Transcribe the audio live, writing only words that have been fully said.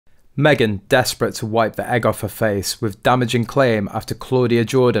Meghan desperate to wipe the egg off her face with damaging claim after Claudia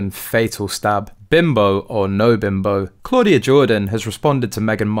Jordan fatal stab. Bimbo or no bimbo? Claudia Jordan has responded to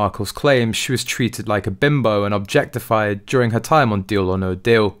Meghan Markle's claim she was treated like a bimbo and objectified during her time on Deal or No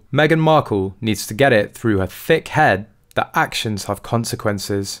Deal. Meghan Markle needs to get it through her thick head that actions have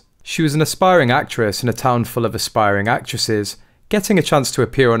consequences. She was an aspiring actress in a town full of aspiring actresses. Getting a chance to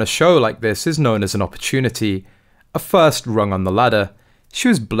appear on a show like this is known as an opportunity, a first rung on the ladder. She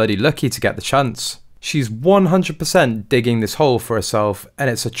was bloody lucky to get the chance. She's 100% digging this hole for herself, and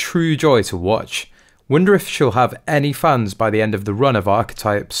it's a true joy to watch. Wonder if she'll have any fans by the end of the run of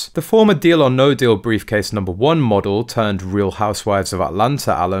archetypes. The former Deal or No Deal briefcase #1 model turned Real Housewives of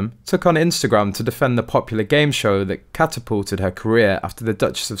Atlanta alum took on Instagram to defend the popular game show that catapulted her career after the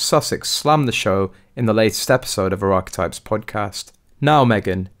Duchess of Sussex slammed the show in the latest episode of her Archetypes podcast. Now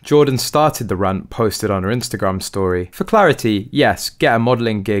Meghan, Jordan started the rant posted on her Instagram story. For clarity, yes, get a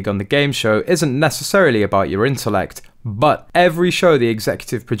modelling gig on the game show isn't necessarily about your intellect, but every show the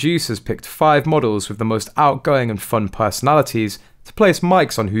executive producers picked 5 models with the most outgoing and fun personalities to place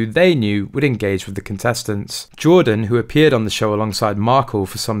mics on who they knew would engage with the contestants. Jordan, who appeared on the show alongside Markle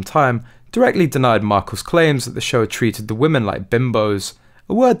for some time, directly denied Markle's claims that the show treated the women like bimbos,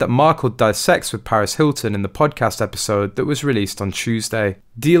 a word that Markle dissects with Paris Hilton in the podcast episode that was released on Tuesday.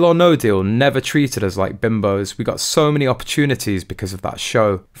 Deal or No Deal never treated us like bimbos. We got so many opportunities because of that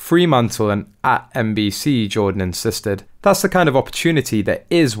show. Fremantle and at NBC, Jordan insisted. That's the kind of opportunity that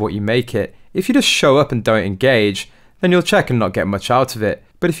is what you make it. If you just show up and don't engage, then you'll check and not get much out of it.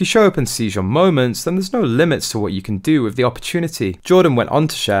 But if you show up and seize your moments, then there's no limits to what you can do with the opportunity. Jordan went on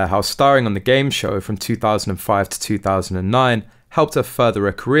to share how starring on the game show from 2005 to 2009 helped her further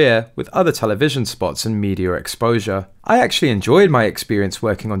her career with other television spots and media exposure. I actually enjoyed my experience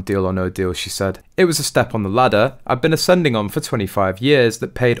working on Deal or No Deal, she said. It was a step on the ladder I've been ascending on for 25 years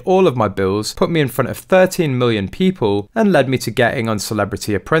that paid all of my bills, put me in front of 13 million people, and led me to getting on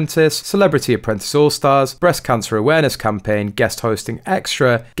Celebrity Apprentice All-Stars, Breast Cancer Awareness Campaign, guest hosting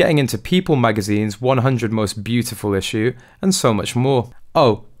Extra, getting into People magazine's 100 Most Beautiful issue, and so much more.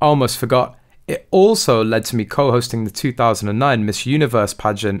 Oh, I almost forgot. It also led to me co-hosting the 2009 Miss Universe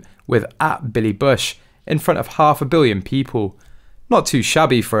pageant with @Billy Bush in front of 500 million people. Not too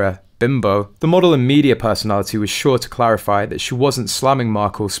shabby for a bimbo. The model and media personality was sure to clarify that she wasn't slamming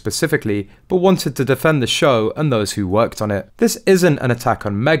Markle specifically, but wanted to defend the show and those who worked on it. This isn't an attack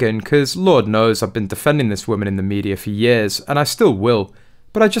on Meghan, because Lord knows I've been defending this woman in the media for years, and I still will,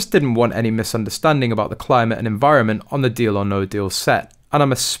 but I just didn't want any misunderstanding about the climate and environment on the Deal or No Deal set. And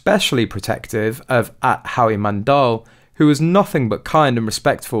I'm especially protective of @Howie Mandel, who was nothing but kind and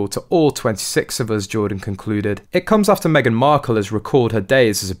respectful to all 26 of us, Jordan concluded. It comes after Meghan Markle has recalled her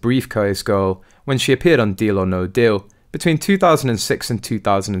days as a briefcase girl when she appeared on Deal or No Deal. Between 2006 and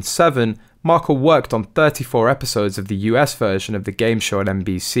 2007, Markle worked on 34 episodes of the US version of the game show on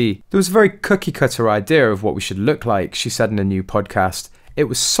NBC. There was a very cookie-cutter idea of what we should look like, she said in a new podcast. It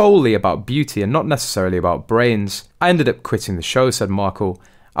was solely about beauty and not necessarily about brains. I ended up quitting the show, said Markle.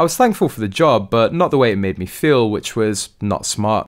 I was thankful for the job, but not the way it made me feel, which was not smart.